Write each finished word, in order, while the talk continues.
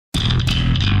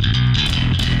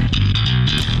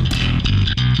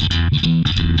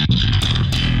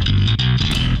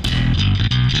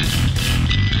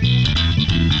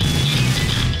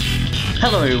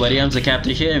Hello everybody, I'm the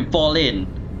Captain here and Fall In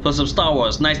for some Star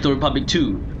Wars Knights of the Republic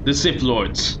 2, The Sith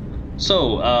Lords.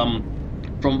 So,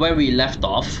 from where we left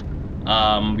off,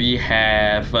 we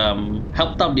have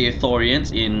helped out the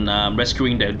Ithorians in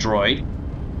rescuing their droid,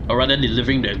 or rather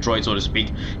delivering their droid, so to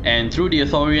speak. And through the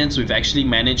Ithorians, we've actually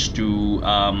managed to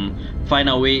find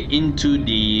our way into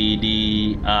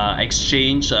the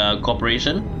exchange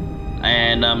corporation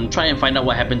and try and find out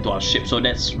what happened to our ship. So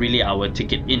that's really our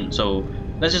ticket in. So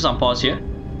let's just unpause here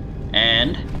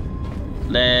and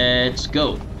let's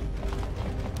go.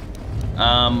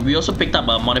 We also picked up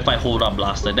a modified hold-up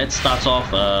blaster that starts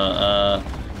off a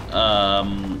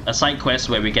side quest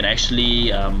where we can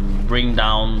actually bring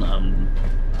down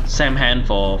Sam Han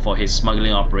for his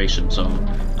smuggling operation. So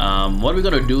what we're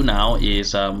gonna do now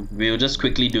is we'll just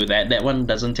quickly do that. That one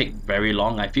doesn't take very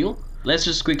long, I feel. Let's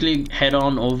just quickly head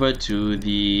on over to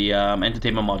the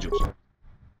entertainment modules.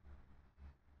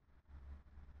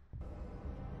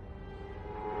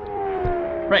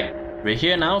 Right, we're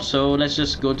here now, so let's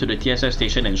just go to the TSF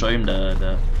station and show him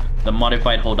the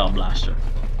modified hold-out blaster.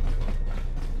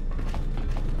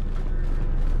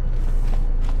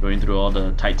 Going through all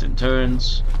the tights and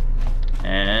turns,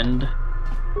 and...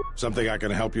 Something I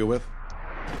can help you with?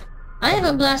 I have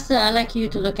a blaster I'd like you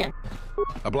to look at.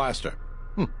 A blaster?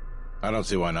 I don't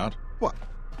see why not. What?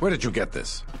 Where did you get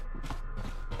this?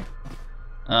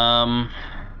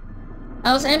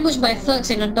 I was ambushed by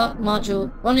thugs in a dock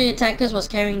module. One of the attackers was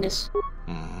carrying this.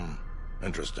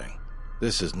 Interesting.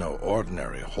 This is no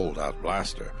ordinary holdout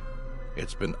blaster.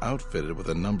 It's been outfitted with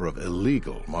a number of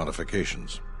illegal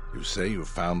modifications. You say you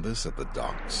found this at the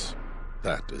docks?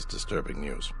 That is disturbing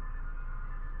news.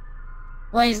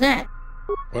 Why is that?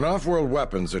 When off-world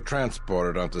weapons are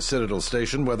transported onto Citadel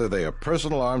Station, whether they are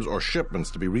personal arms or shipments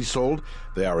to be resold,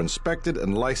 they are inspected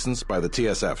and licensed by the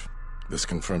TSF. This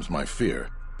confirms my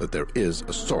fear that there is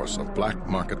a source of black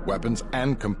market weapons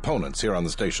and components here on the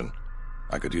station.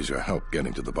 I could use your help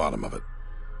getting to the bottom of it.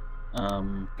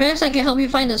 Perhaps I can help you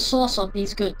find the source of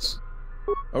these goods.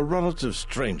 A relative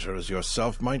stranger as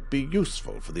yourself might be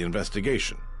useful for the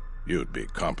investigation. You'd be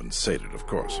compensated, of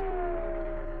course.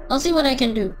 I'll see what I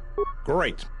can do.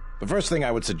 Great. The first thing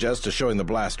I would suggest is showing the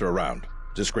blaster around,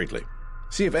 discreetly.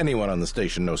 See if anyone on the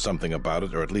station knows something about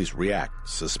it, or at least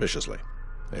reacts suspiciously.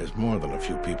 There's more than a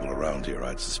few people around here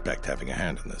I'd suspect having a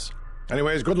hand in this.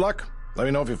 Anyways, good luck. Let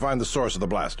me know if you find the source of the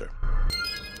blaster.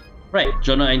 Right,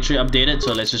 journal entry updated,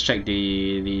 so let's just check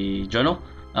the journal.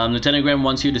 Lieutenant Graham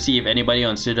wants you to see if anybody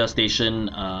on Citadel Station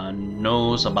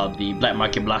knows about the black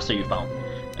market blaster you found.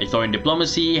 Ithorian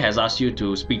Diplomacy has asked you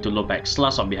to speak to Lopak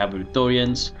Sluss on behalf of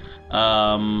Ithorians.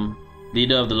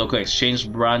 Leader of the local exchange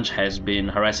branch has been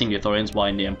harassing the Ithorians while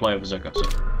in the employ of Berserker. So,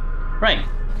 right.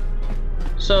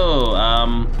 So,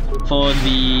 for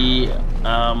the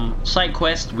side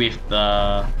quest with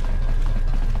the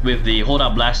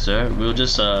hold-up blaster, we'll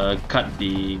just cut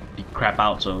the crap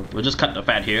out. So we'll just cut the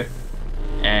fat here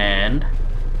and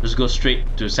just go straight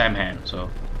to Sam Han. So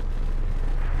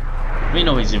we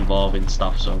know he's involved in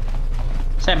stuff. So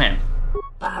Sam Han.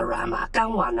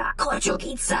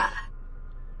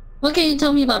 What can you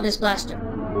tell me about this blaster?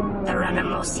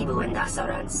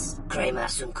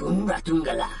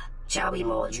 Chawi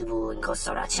mo jubu in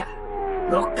Kosoracha.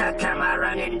 Loka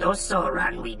kamaran endoso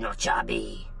ran with no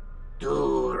chabi. Tu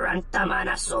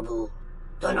rantamana sobu.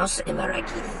 Donos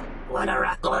emeragith.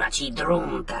 Wanara korachi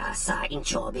drumka sa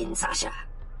inchobin sasha.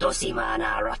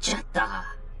 Dosimana rachata.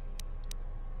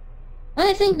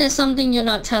 I think there's something you're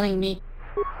not telling me.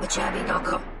 Chabi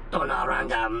doko.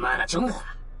 Donaranga manachunga.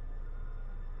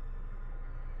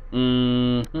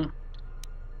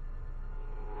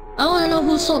 I want to know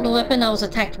who sold the weapon I was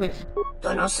attacked with.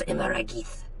 Donos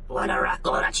emeragith. Wanara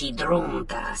korachi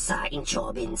drumka sa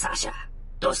inchobin sasha.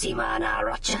 Dosimana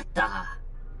rachata.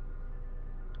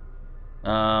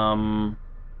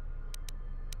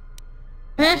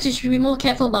 Perhaps you should be more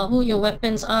careful about who your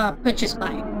weapons are purchased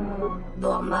by.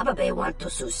 Bomababe want to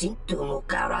susintu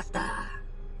mukarata.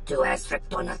 Tu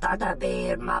esfrektonatada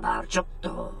bear mabar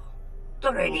chokto.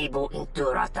 Torenibu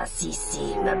inturata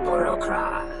sisi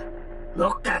meborokra.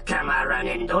 Loka kamaran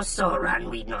endoso ran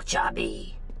with no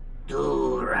chabi. Tu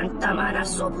rantamana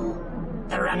sobu.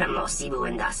 Taranamo sibu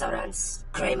and dasarans.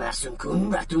 Krema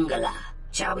sunkun ratungala.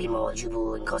 Chawi mo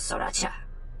jubu in Kosoracha.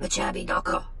 Machabi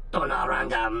doko.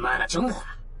 Tonoranga manachunga.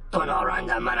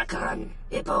 Tonoranga manakaran.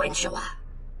 Ipo inshawa.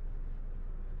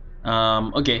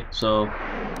 Okay, so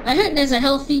I heard there's a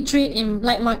healthy trade in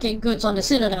black market goods on the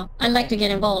Citadel. I'd like to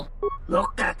get involved.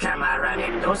 Loka kamaran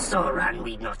endoso ran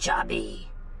with no chabi.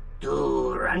 Tu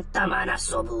rantamana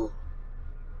sobu.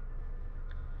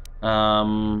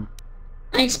 I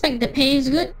expect the pay is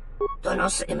good.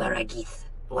 Donos emeragith.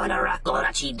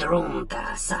 Wanarakorachi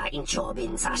drumka sa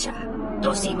inchobin sasha.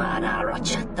 Dosimana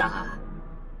rachata.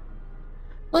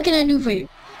 What can I do for you?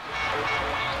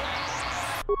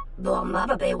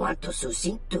 Bomababe want to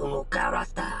susintu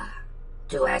mukarata.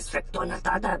 Tu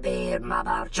esfrektonatada ber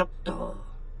mabarchokto.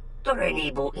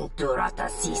 Torenibu inturata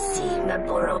sisi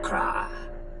meborokra.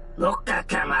 Loka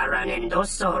kamaran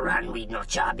endoso ranwi no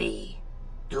chabi.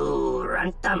 Tu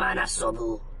rantamana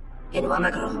sobu. In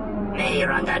Wamagro, may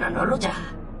rangana noluja.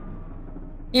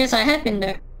 Yes, I have been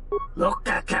there.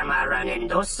 Loka kamaran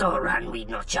endoso ranwi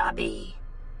no chabi.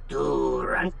 Tu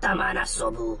rantamana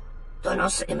sobu.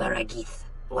 Donos emeragith.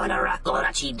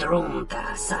 Wanarakorachi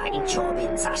drumka sa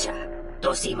inchobin sasha.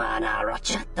 Dosimana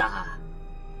rachata.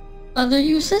 Other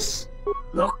uses?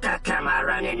 Loka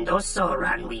kamaran endoso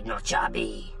ranwi no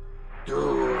chabi. Tu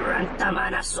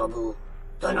rantamana sobu.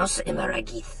 Donos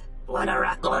emeragith.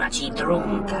 Wanarakorachi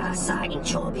drumka sa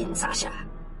inchobin sasha.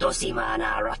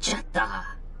 Dosimana rachata.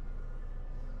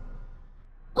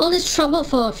 All this trouble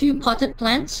for a few potted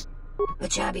plants?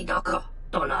 Machabi doko.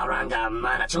 Tonaranga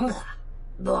manachunga.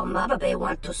 Bomababe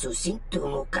want to susintu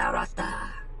mukarata.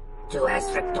 Tu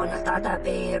esfrektonatada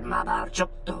ber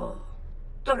mabarchokto.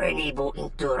 Torenibu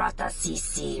inturata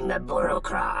sisi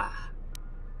meborokra.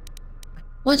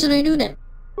 What should I do then?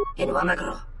 In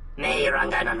Wamagro, may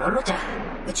rangana noluja.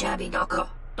 Machabi doko.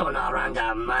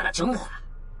 Tonaranga manachunga.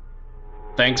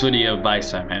 Thanks for the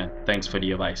advice, man. Thanks for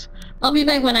the advice. I'll be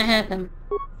back when I have them.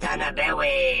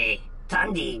 Tanabewe.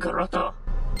 Tandi Goroto.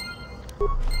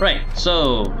 Right,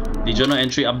 so the journal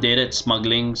entry updated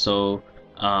smuggling. So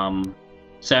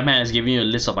Sam has given you a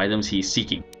list of items he's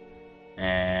seeking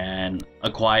and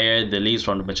acquired the leaves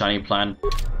from the Bachani plant.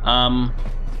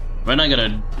 We're not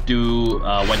gonna do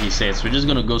what he says. We're just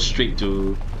gonna go straight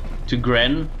to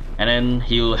Gren, and then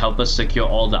he'll help us secure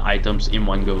all the items in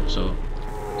one go. So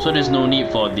there's no need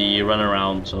for the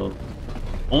runaround. So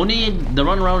only the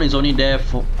runaround is only there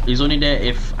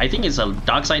if I think it's a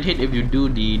dark side hit if you do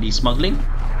the smuggling.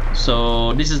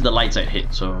 So this is the light side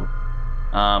hit. So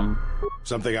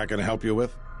Something I can help you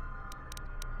with?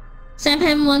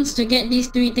 Samham wants to get these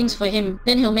 3 things for him,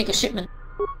 then he'll make a shipment.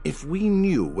 If we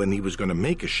knew when he was going to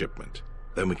make a shipment,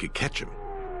 then we could catch him.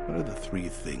 What are the 3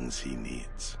 things he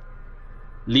needs?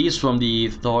 leaves from the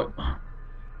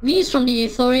Leaves from the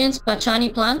Ithorian's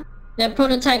Bachani plant, their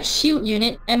prototype shield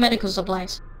unit, and medical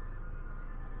supplies.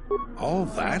 All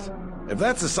that? If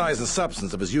that's the size and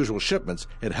substance of his usual shipments,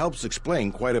 it helps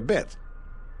explain quite a bit.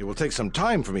 It will take some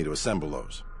time for me to assemble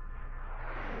those.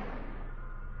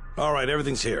 All right,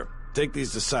 everything's here. Take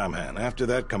these to Samhan. After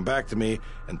that, come back to me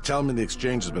and tell me the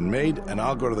exchange has been made, and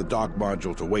I'll go to the dock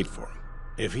module to wait for him.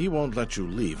 If he won't let you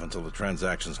leave until the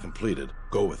transaction's completed,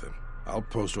 go with him. I'll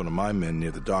post one of my men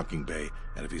near the docking bay,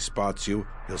 and if he spots you,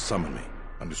 he'll summon me.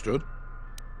 Understood?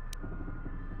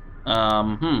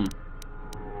 I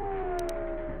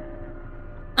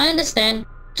understand.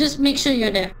 Just make sure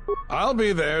you're there. I'll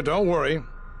be there, don't worry.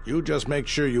 You just make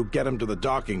sure you get him to the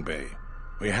docking bay.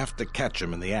 We have to catch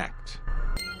him in the act.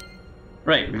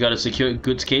 Right, we got a secure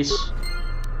goods case.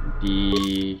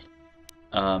 It's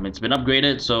been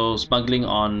upgraded, so smuggling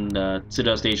on the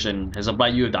Citadel Station has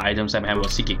supplied you with the items Samham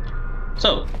was seeking.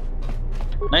 So,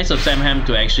 nice of Samham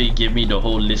to actually give me the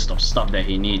whole list of stuff that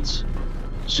he needs,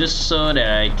 just so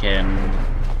that I can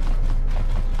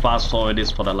fast forward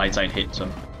this for the light side hit. So,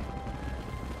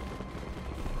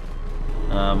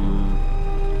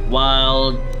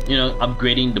 while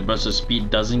upgrading the burst of speed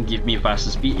doesn't give me faster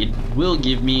speed, it will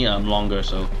give me longer.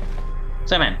 So,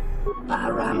 Samham.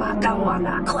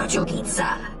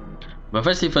 But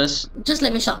first thing first, just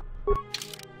let me shop.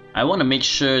 I want to make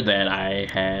sure that I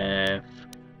have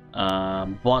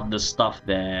bought the stuff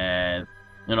that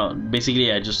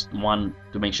basically I just want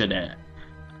to make sure that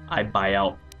I buy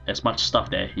out as much stuff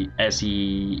that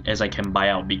as I can buy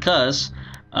out, because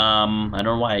I don't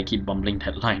know why I keep bumbling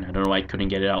that line. I don't know why I couldn't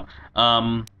get it out.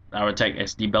 Our attack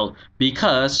SD belt,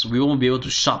 because we won't be able to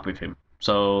shop with him.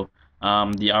 So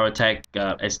the our attack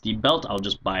SD belt, I'll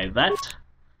just buy that,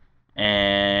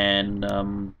 and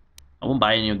I won't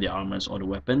buy any of the armors or the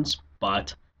weapons,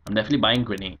 but I'm definitely buying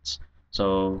grenades.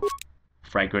 So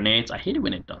frag grenades, I hate it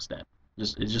when it does that.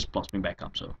 It just plops me back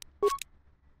up. So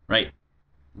right,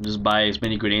 just buy as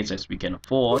many grenades as we can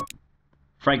afford.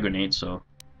 Frag grenades, so,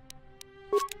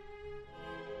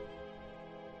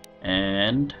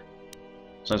 and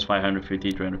so that's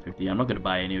 550, 350. I'm not gonna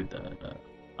buy any of the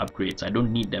upgrades. I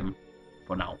don't need them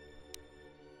for now.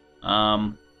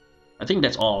 I think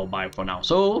that's all I'll buy for now.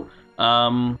 So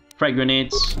frag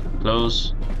grenades,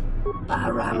 close.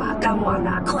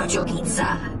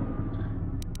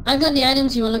 I've got the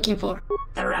items you were looking for.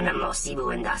 Tarana mo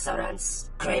sibu and dasarans.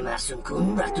 Krema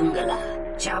sunkun ratungala.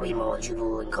 Chawi mo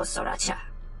jubu and kosoracha.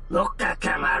 Loka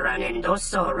kamaran and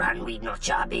doso ran we no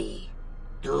chabi.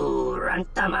 Du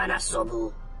rantamana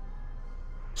sobu.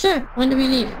 Sure, when do we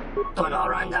leave?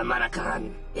 Tonoranga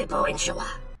manakan. Ipo inshawa.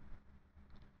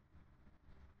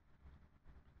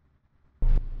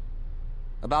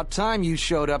 About time you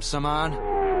showed up, Saman.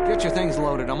 Get your things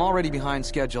loaded. I'm already behind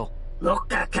schedule.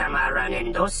 Loka kamaran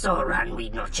and doso ran we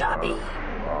no chabi.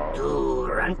 Du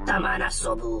rantamana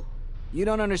sobu. You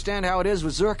don't understand how it is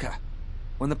with Zerka.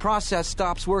 When the process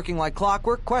stops working like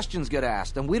clockwork, questions get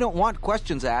asked, and we don't want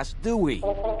questions asked, do we?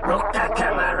 Loka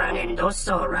kamaran and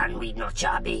doso ran we no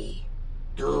chabi.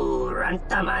 Du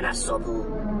rantamana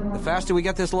sobu. The faster we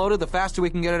get this loaded, the faster we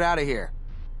can get it out of here.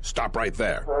 Stop right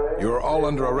there. You are all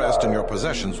under arrest and your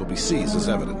possessions will be seized as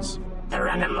evidence.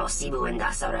 Tarana mo sibu and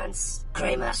dasarans.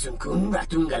 Krema sunkun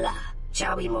ratungala.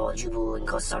 Chawi mo jubu and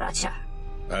kosoracha.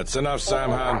 That's enough,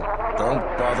 Samhan. Don't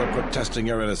bother protesting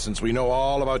your innocence. We know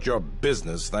all about your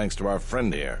business thanks to our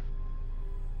friend here.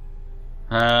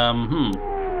 Then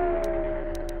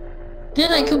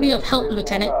I could be of help,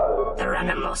 Lieutenant.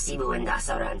 Tarana mo sibu and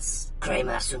dasarans.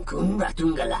 Krema sunkun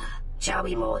ratungala.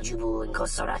 Chawi mo jubu and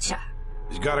kosoracha.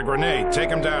 He's got a grenade. Take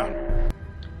him down.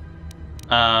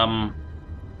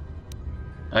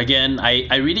 Again,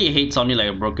 I really hate sounding like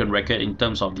a broken record in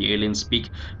terms of the alien speak,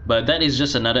 but that is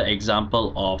just another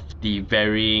example of the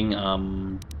varying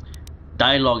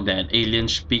dialogue that alien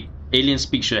speak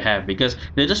should have, because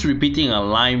they're just repeating a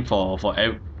line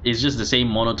it's just the same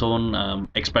monotone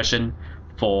expression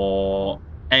for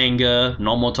anger,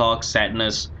 normal talk,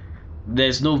 sadness.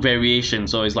 There's no variation,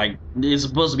 so it's like it's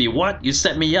supposed to be, what? You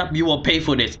set me up, you will pay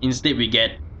for this. Instead we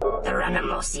get Tarana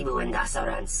mo sibu and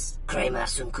dasarans. Krema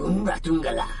sunkun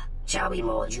ratungala. Chawi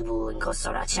mo jubu and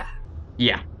kosoracha.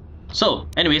 yeah. So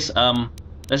anyways,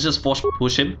 let's just force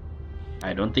push him.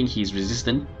 I don't think he's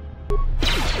resistant.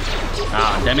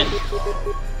 Ah, damn it.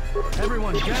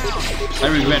 Everyone down! I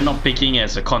regret not picking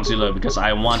as a consular because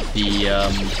I want the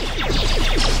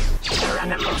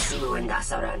Tarana mo sibu and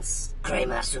dasarans.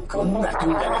 Krema sunkun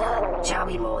ratungala.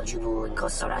 Chawi mo jubu and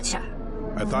kosoracha.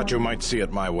 I thought you might see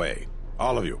it my way.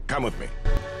 All of you, come with me.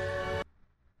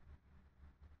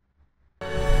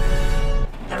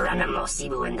 Tarana mo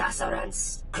sibu and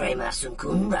dasarans. Krema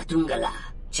sunkun ratungala.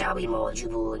 Chawi mo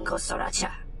jubu and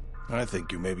kosoracha. I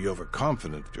think you may be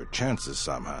overconfident of your chances,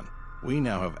 Samhan. We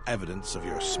now have evidence of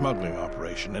your smuggling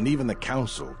operation, and even the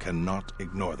Council cannot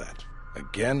ignore that.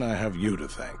 Again, I have you to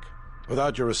thank.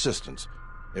 Without your assistance,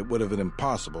 it would have been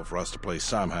impossible for us to place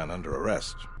Samhan under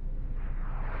arrest.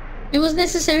 It was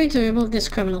necessary to remove this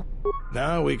criminal.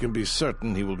 Now we can be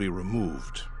certain he will be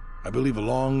removed. I believe a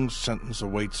long sentence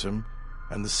awaits him,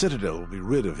 and the Citadel will be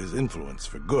rid of his influence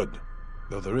for good,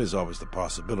 though there is always the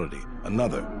possibility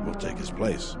another will take his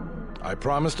place. I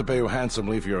promise to pay you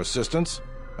handsomely for your assistance,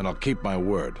 and I'll keep my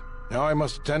word. Now I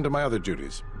must attend to my other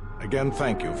duties. Again,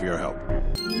 thank you for your help.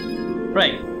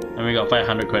 right. And we got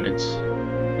 500 credits.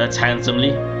 That's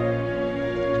handsomely.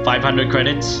 500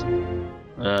 credits.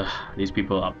 These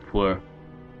people are poor.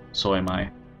 So am I.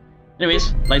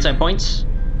 Anyways, light side points.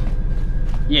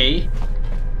 Yay.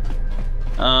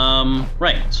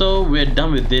 Right, so we're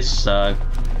done with this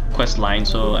quest line.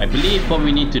 So I believe what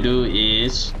we need to do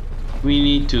is we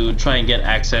need to try and get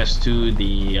access to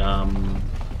the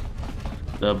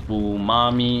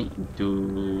Bumami,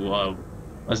 to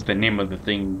what's the name of the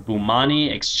thing?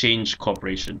 Bumani Exchange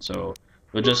Corporation. So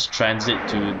we'll just transit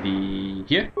to the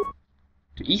here,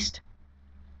 to east.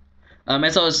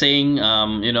 As I was saying,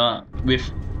 you know, with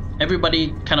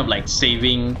everybody kind of like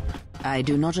saving. I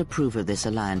do not approve of this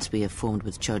alliance we have formed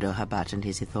with Chodo Habat and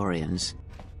his Ithorians.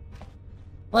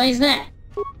 Why is that?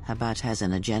 Habat has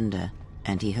an agenda,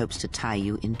 and he hopes to tie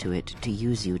you into it to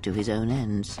use you to his own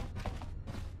ends.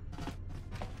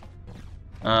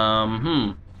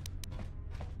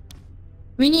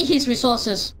 We need his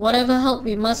resources. Whatever help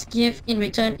we must give in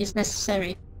return is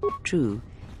necessary. True,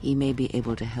 he may be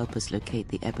able to help us locate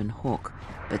the Ebon Hawk,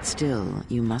 but still,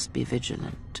 you must be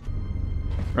vigilant.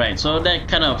 Right, so that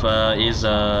kind of is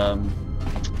an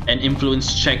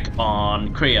influence check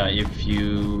on Kreia. If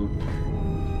you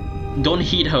don't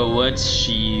heed her words,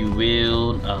 she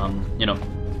will, you know,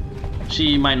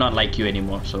 she might not like you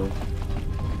anymore, so.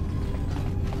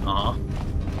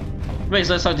 Wait,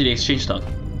 so let's talk to the exchange talk.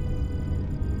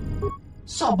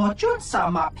 Sobojun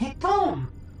sama petom.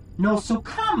 No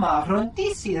sukama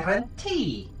rontisi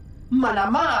renti.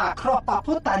 Manama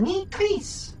kropaputani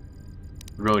kris.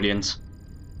 Rhodians.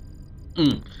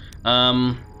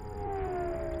 I'm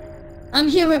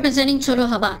here representing Chodo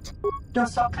Habat.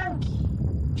 Dosokanki.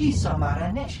 Jiso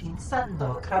maranesh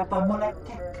insando krapa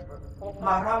molektek.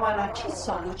 Marawala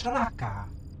chiso lucharaka.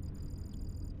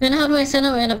 Then how do I set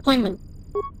up an appointment?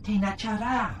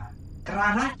 Tinachara.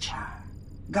 Graracha.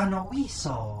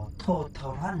 Ganowiso to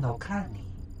torando krani.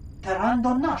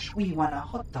 Terando nosh wiwana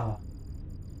hoto.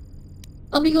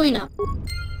 I'll be going now.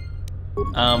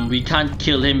 We can't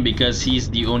kill him because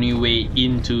he's the only way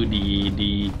into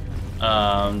the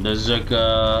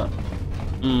Zerka,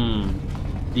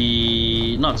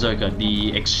 not Zerka,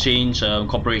 the exchange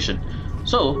corporation.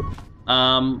 So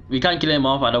we can't kill him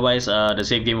off, otherwise the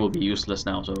save game will be useless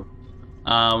now. So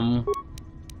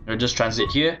we'll just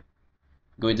transit here,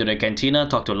 go into the cantina,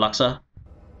 talk to Laksa.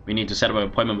 We need to set up an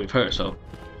appointment with her. So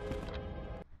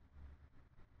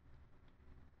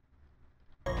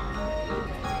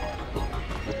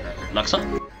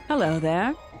Laksa? Hello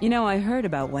there. You know, I heard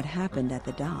about what happened at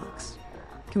the docks.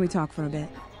 Can we talk for a bit?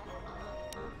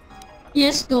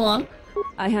 Yes, go on.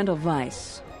 I handle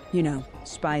vice. You know,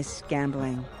 spice,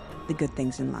 gambling, the good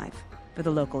things in life. For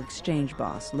the local exchange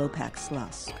boss, Lopak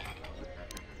Slusk.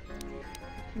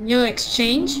 Your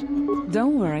exchange?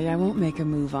 Don't worry, I won't make a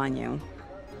move on you.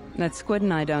 That Squid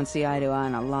and I don't see eye to eye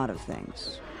on a lot of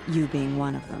things. You being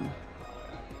one of them.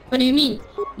 What do you mean?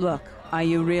 Look, are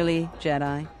you really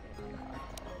Jedi?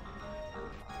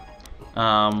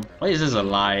 Why is this a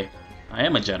lie? I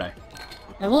am a Jedi.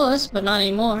 I was, but not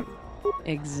anymore.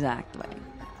 Exactly.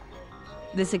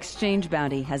 This exchange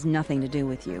bounty has nothing to do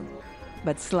with you.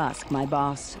 But Slusk, my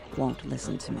boss, won't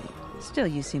listen to me. Still,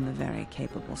 you seem a very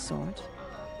capable sort.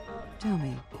 Tell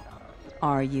me,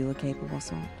 are you a capable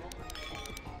sort?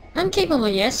 I'm capable,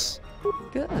 yes.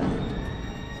 Good.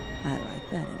 I like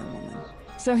that in a woman.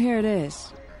 So here it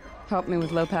is. Help me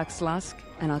with Lopak Slusk,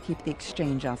 and I'll keep the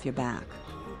exchange off your back.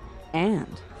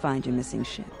 And find your missing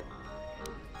ship.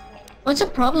 What's the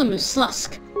problem with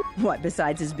Slusk? What,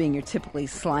 besides his being your typically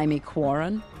slimy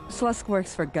Quarren? Slusk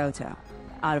works for Goto,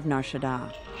 out of Nar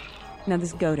Shaddaa. Now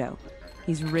this Goto,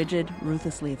 he's rigid,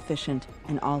 ruthlessly efficient,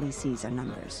 and all he sees are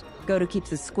numbers. Goto keeps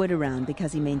the Squid around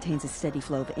because he maintains a steady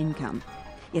flow of income.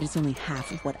 Yet it's only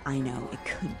half of what I know it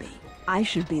could be. I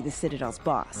should be the Citadel's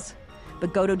boss,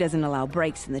 but Goto doesn't allow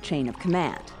breaks in the chain of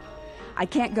command. I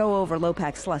can't go over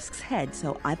Lopak Slusk's head,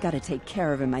 so I've got to take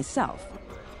care of him myself.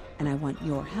 And I want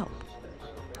your help.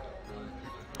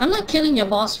 I'm not killing your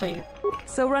boss for you.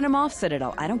 So run him off,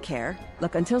 Citadel. I don't care.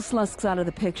 Look, until Slusk's out of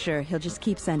the picture, he'll just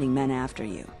keep sending men after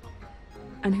you.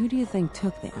 And who do you think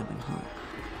took the Ebon Hawk?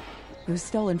 It was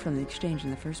stolen from the exchange in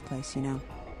the first place, you know.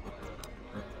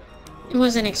 It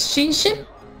was an exchange ship?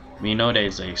 We know that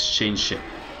it's an exchange ship.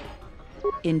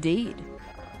 Indeed.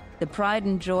 The pride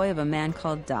and joy of a man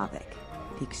called Davik,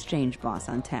 the exchange boss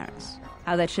on Taris.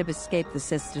 How that ship escaped the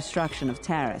Sith's destruction of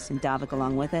Taris and Davik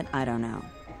along with it, I don't know.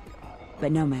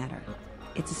 But no matter.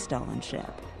 It's a stolen ship.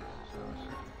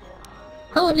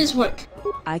 How would this work?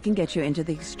 I can get you into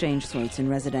the exchange suites in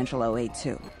Residential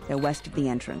 082. They're west of the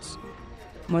entrance.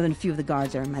 More than a few of the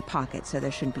guards are in my pocket, so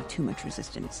there shouldn't be too much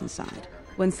resistance inside.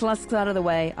 When Slusk's out of the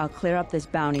way, I'll clear up this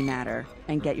bounty matter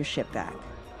and get your ship back.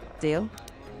 Deal?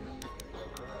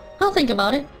 I'll think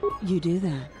about it. You do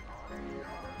that.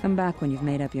 Come back when you've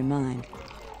made up your mind.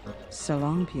 So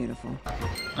long, beautiful.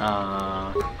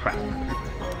 Crap.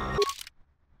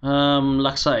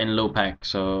 Laksa and Lopak,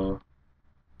 so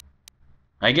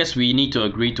I guess we need to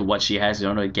agree to what she has in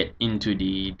order to get into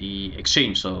the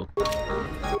exchange, so...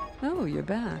 Oh, you're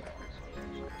back.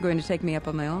 Going to take me up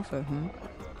on my offer,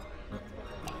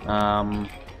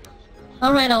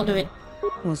 Alright, I'll do it.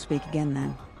 We'll speak again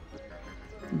then.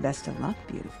 Best of luck,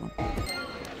 beautiful.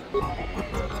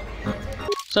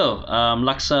 So,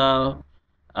 Laksa,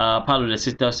 part of the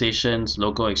Citadel Station's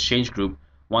local exchange group,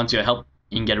 wants your help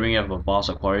in getting rid of a boss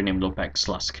or quarry named Lopak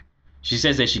Slusk. She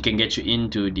says that she can get you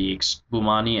into the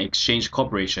Bumani Exchange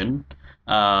Corporation,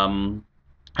 and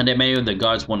that many of the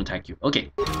guards won't attack you.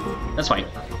 Okay, that's fine.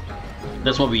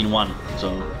 That's what we want,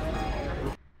 so...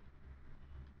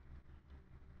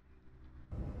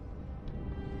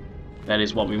 That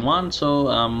is what we want,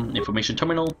 so, information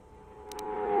terminal.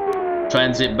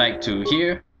 Transit back to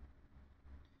here.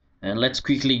 And let's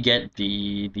quickly get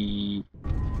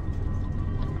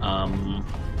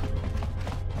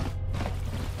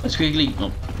let's quickly...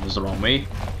 Oh, this is the wrong way.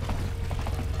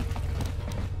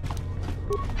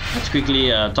 Let's quickly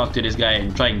talk to this guy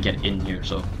and try and get in here,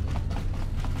 so...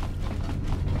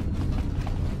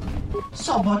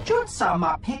 Sobojun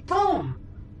sama pitom.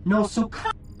 No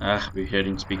suka. we're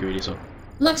hearing speak already, so...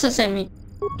 Laksa sent me.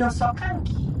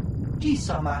 Dosokanki.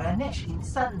 Jiso maranesh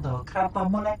insando krapa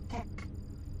molektek.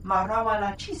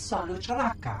 Marawala chiso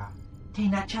lucharaka.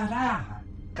 Tinachara.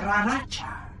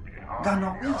 Graracha.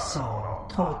 Gano iso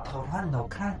to torando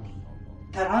krani.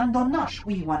 Terando nash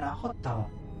we wanna hoto.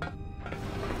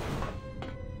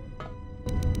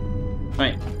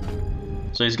 Right.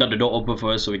 So he's got the door open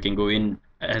for us so we can go in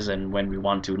as and when we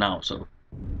want to now, so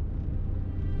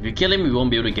if you kill him we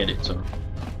won't be able to get it, so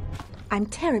I'm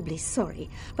terribly sorry,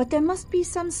 but there must be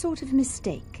some sort of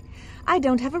mistake. I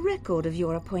don't have a record of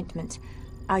your appointment.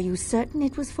 Are you certain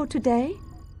it was for today?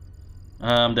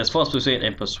 There's force persuade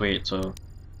and persuade, so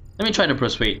let me try to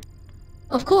persuade.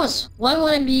 Of course. Why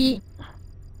would I be...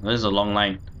 This is a long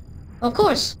line. Of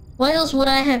course. Why else would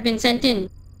I have been sent in?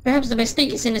 Perhaps the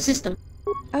mistake is in the system.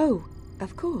 Oh,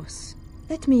 of course.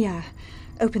 Let me,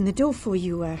 open the door for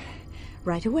you,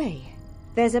 right away.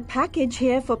 There's a package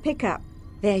here for pickup.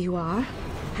 There you are.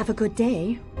 Have a good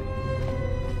day.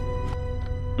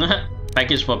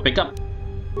 Package for pickup.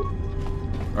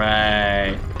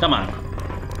 Right. Come on.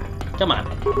 Come on.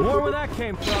 More where that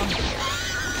came from.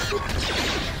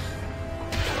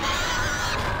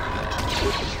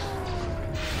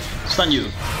 Stun you.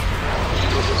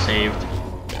 Saved.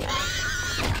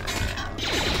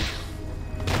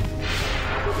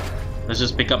 Let's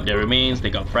just pick up their remains. They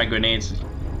got frag grenades.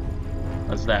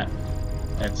 What's that?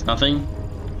 That's nothing.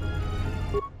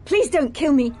 Please don't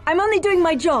kill me. I'm only doing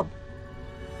my job.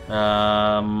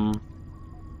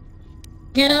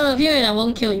 Get out of here and I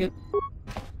won't kill you.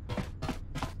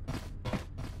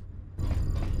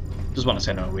 Just want to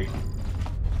send her away.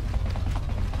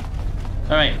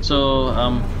 Alright, so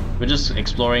we're just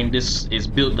exploring. This is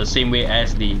built the same way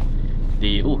as the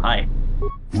oh, hi.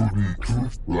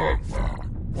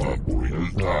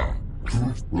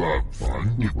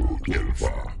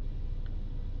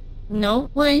 No,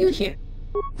 why are you here?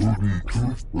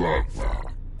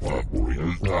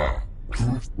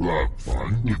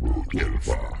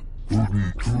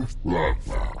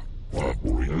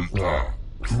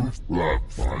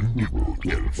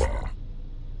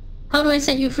 How do I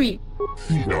set you free?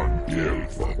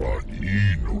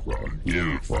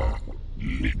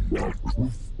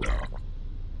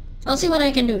 I'll see what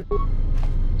I can do.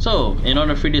 So, in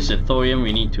order to free this Ithorian,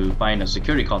 we need to find a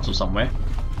security console somewhere.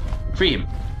 Free him.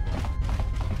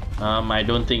 I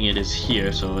don't think it is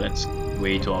here, so that's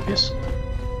way too obvious.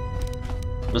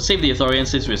 Let's save the Ithorian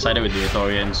since we sided with the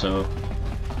Ithorian, so...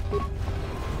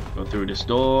 Go through this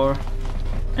door,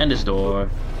 and this door.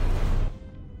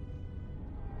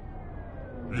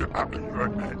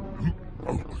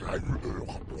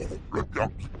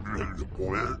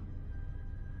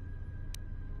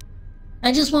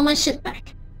 I just want my ship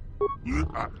back. Do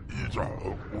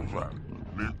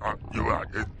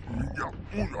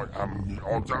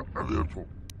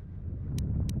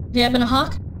you happen to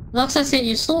Hawk? Loxa said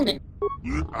you sold it.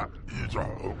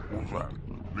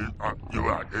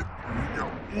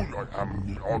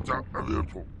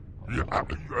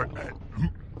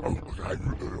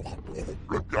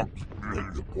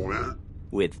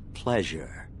 With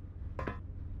pleasure.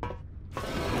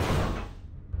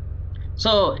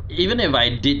 So even if I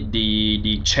did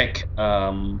the check,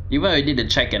 even if I did the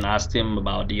check and asked him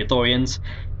about the Ithorians,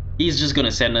 he's just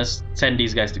gonna send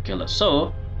these guys to kill us.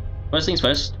 So first things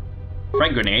first,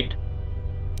 frag grenade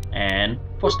and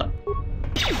force stun.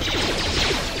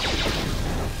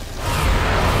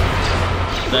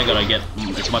 Then I gotta get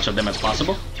as much of them as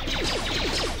possible.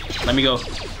 Let me go.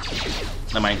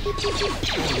 Never mind. I'll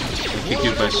kick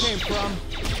you first.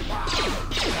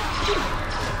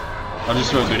 I'll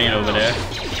just throw a grenade over there.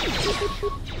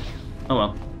 Oh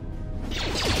well.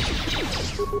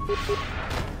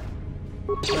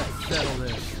 Let's settle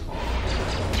this.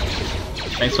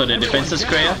 Thanks for the defenses,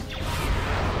 Kreia.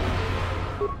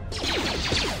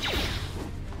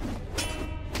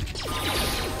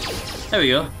 There we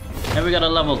go. And we got a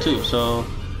level 2, so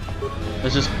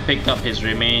let's just pick up his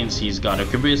remains. He's got a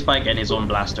Cubrious Spike and his own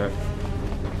blaster.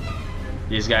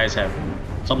 These guys have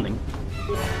something.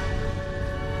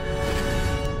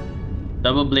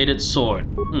 Double-bladed sword.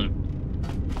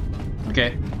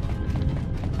 Okay.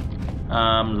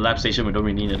 Lab station, we don't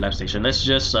really need a lab station. Let's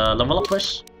just level up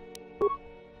first.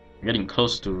 We're getting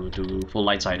close to full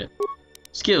light-sided.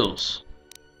 Skills.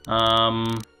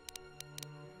 That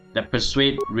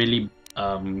persuade really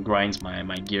grinds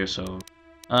my gear, so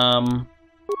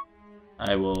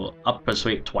I will up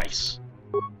persuade twice.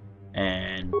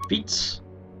 And feats.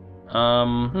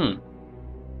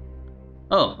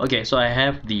 Oh, okay, so I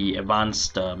have the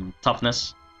advanced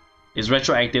toughness. It's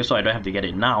retroactive, so I don't have to get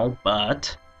it now,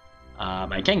 but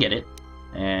I can get it.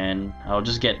 And I'll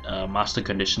just get master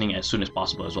conditioning as soon as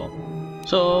possible as well.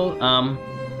 So,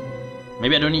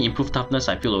 maybe I don't need improved toughness,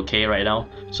 I feel okay right now.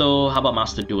 So how about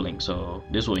master dueling? So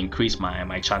this will increase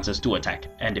my chances to attack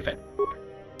and defend.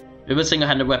 We have a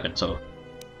single-handed weapon, so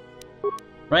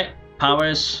right.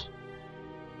 Powers.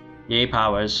 Yay,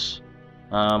 powers.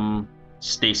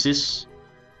 Stasis.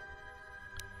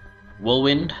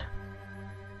 Whirlwind.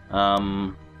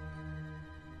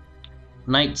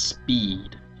 Night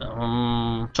speed.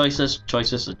 Choices.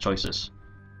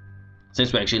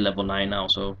 Since we're actually level 9 now,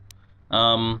 so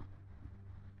I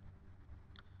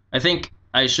think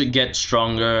I should get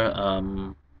stronger.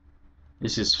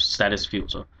 This is status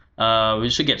field, so we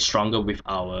should get stronger with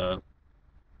our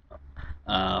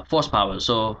force power.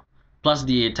 So plus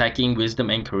the attacking, wisdom,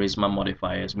 and charisma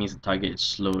modifiers means the target is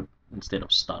slowed instead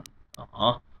of stunned.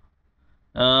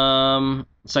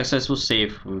 Successful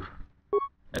save. Oof.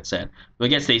 That's sad. We'll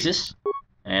get stasis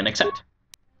and accept.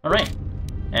 All right,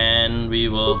 and we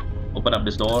will open up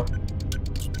this door.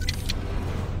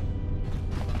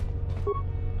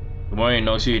 Good morning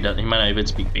knows you. He might not even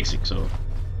speak basic, so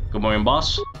good morning,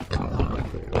 boss.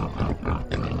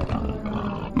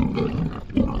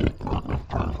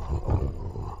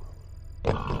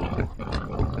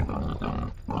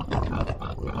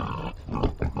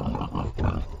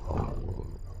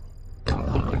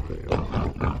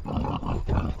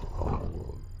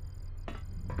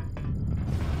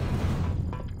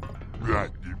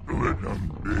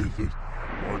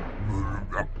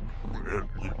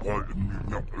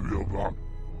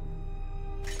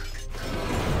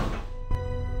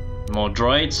 More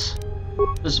droids.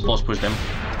 This is supposed to push them.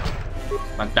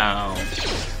 Back down.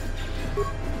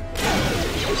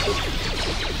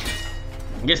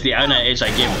 I guess the Iron Edge I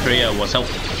gave Korea was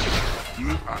helpful.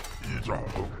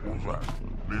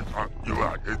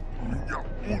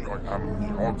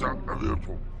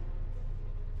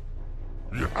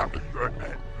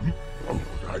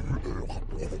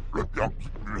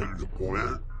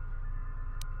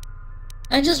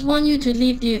 I just want you to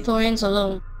leave the Ithorians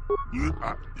alone.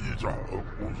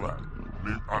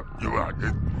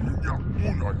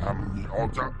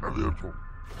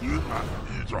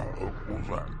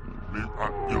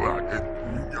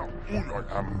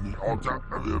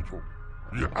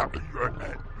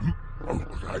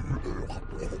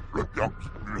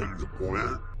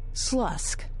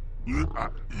 Slusk.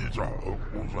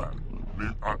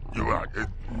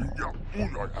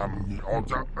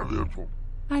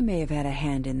 I may have had a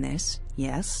hand in this,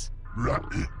 yes?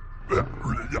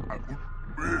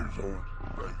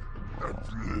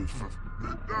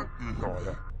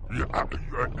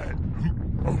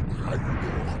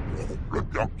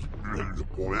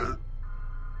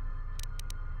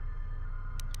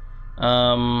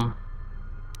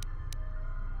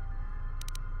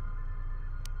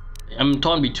 I'm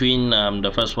torn between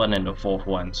the first one and the fourth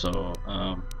one, so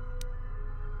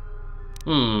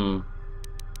I'm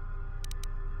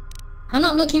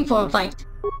not looking for a fight.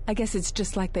 I guess it's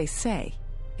just like they say.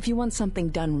 If you want something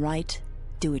done right,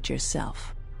 do it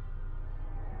yourself.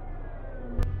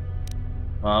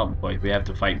 Oh boy, we have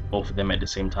to fight both of them at the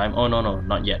same time. Oh no,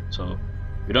 not yet. So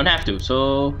we don't have to.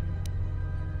 So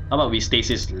how about we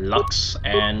stasis Lux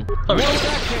and Where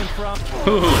that came from?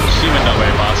 Ooh, she went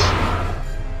nowhere, boss.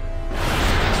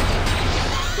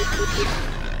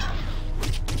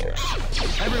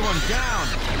 Everyone down!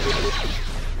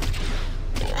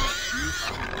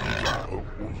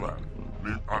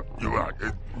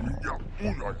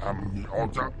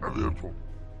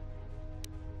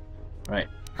 Right.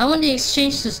 I want the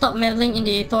exchange to stop meddling in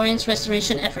the Ithorians'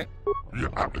 restoration effort.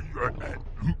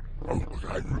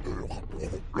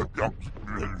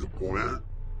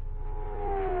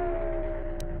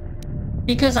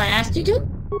 Because I asked you to?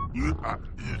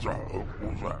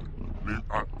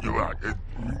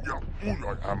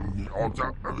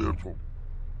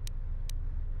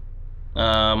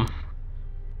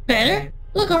 Better?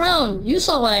 Look around. You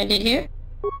saw what I did here.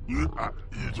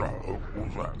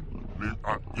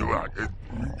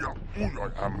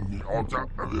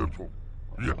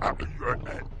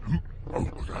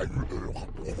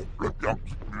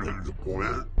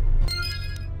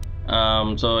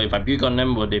 So if I puke on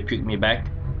them, will they puke me back?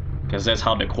 Because that's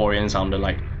how the Quarian sounded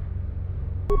like.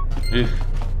 Oof.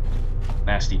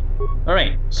 Nasty.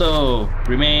 Alright, so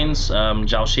remains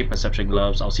gel shape perception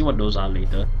gloves. I'll see what those are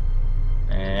later.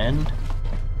 And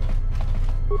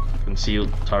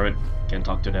concealed turret, can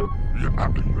talk to them.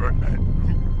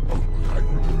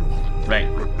 Right.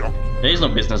 There is no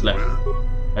business left.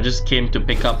 I just came to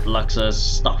pick up Lux's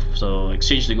stuff. So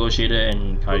exchange negotiator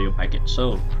and cardio package.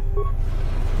 So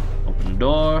open the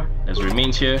door. There's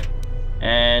remains here.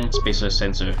 And spacer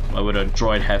sensor. Why would a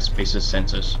droid have spacer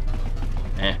sensors?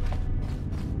 Eh.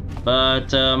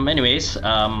 But anyways,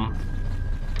 I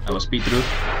will speed through.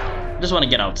 I just want to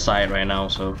get outside right now,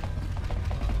 so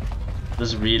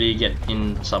just really get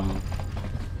in some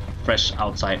fresh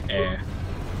outside air.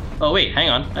 Oh wait, hang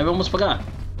on, I almost forgot.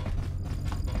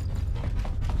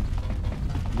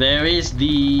 There is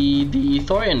the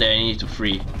Thorian that I need to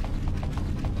free.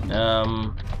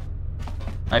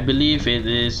 I believe it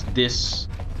is this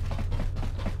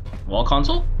wall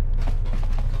console?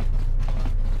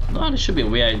 No, there should be a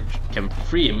way I can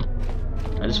free him.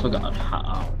 I just forgot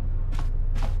how.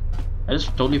 I just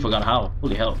totally forgot how.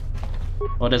 Holy hell.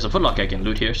 Oh, there's a footlocker I can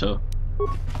loot here, so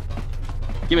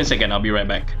give me a second, I'll be right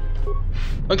back.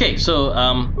 Okay, so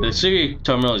the security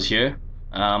terminal is here.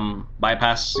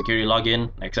 Bypass security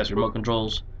login, access remote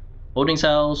controls, holding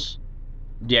cells,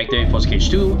 deactivate force cage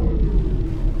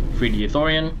 2, free the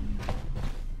Thorian.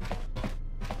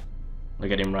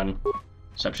 Look at him run.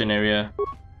 Reception area.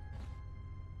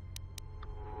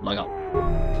 Log out.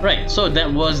 Right, so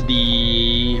that was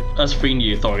us freeing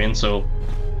the Thorian, so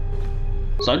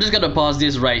I'm just gonna pause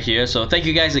this right here. So thank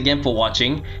you guys again for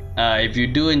watching. If you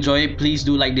do enjoy it, please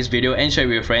do like this video and share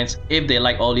with your friends if they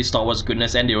like all this Star Wars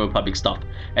goodness and the Republic stuff.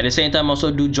 At the same time,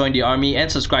 also do join the army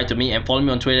and subscribe to me and follow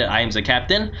me on Twitter at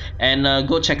IamTheCaptain, and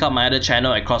go check out my other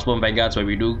channel at Crossbone Vanguards, where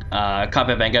we do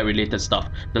Carpet Vanguard related stuff.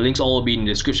 The links all will be in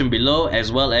the description below,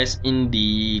 as well as in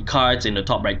the cards in the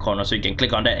top right corner, so you can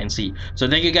click on that and see. So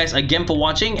thank you guys again for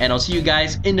watching, and I'll see you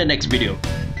guys in the next video.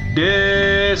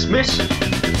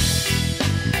 Dismiss!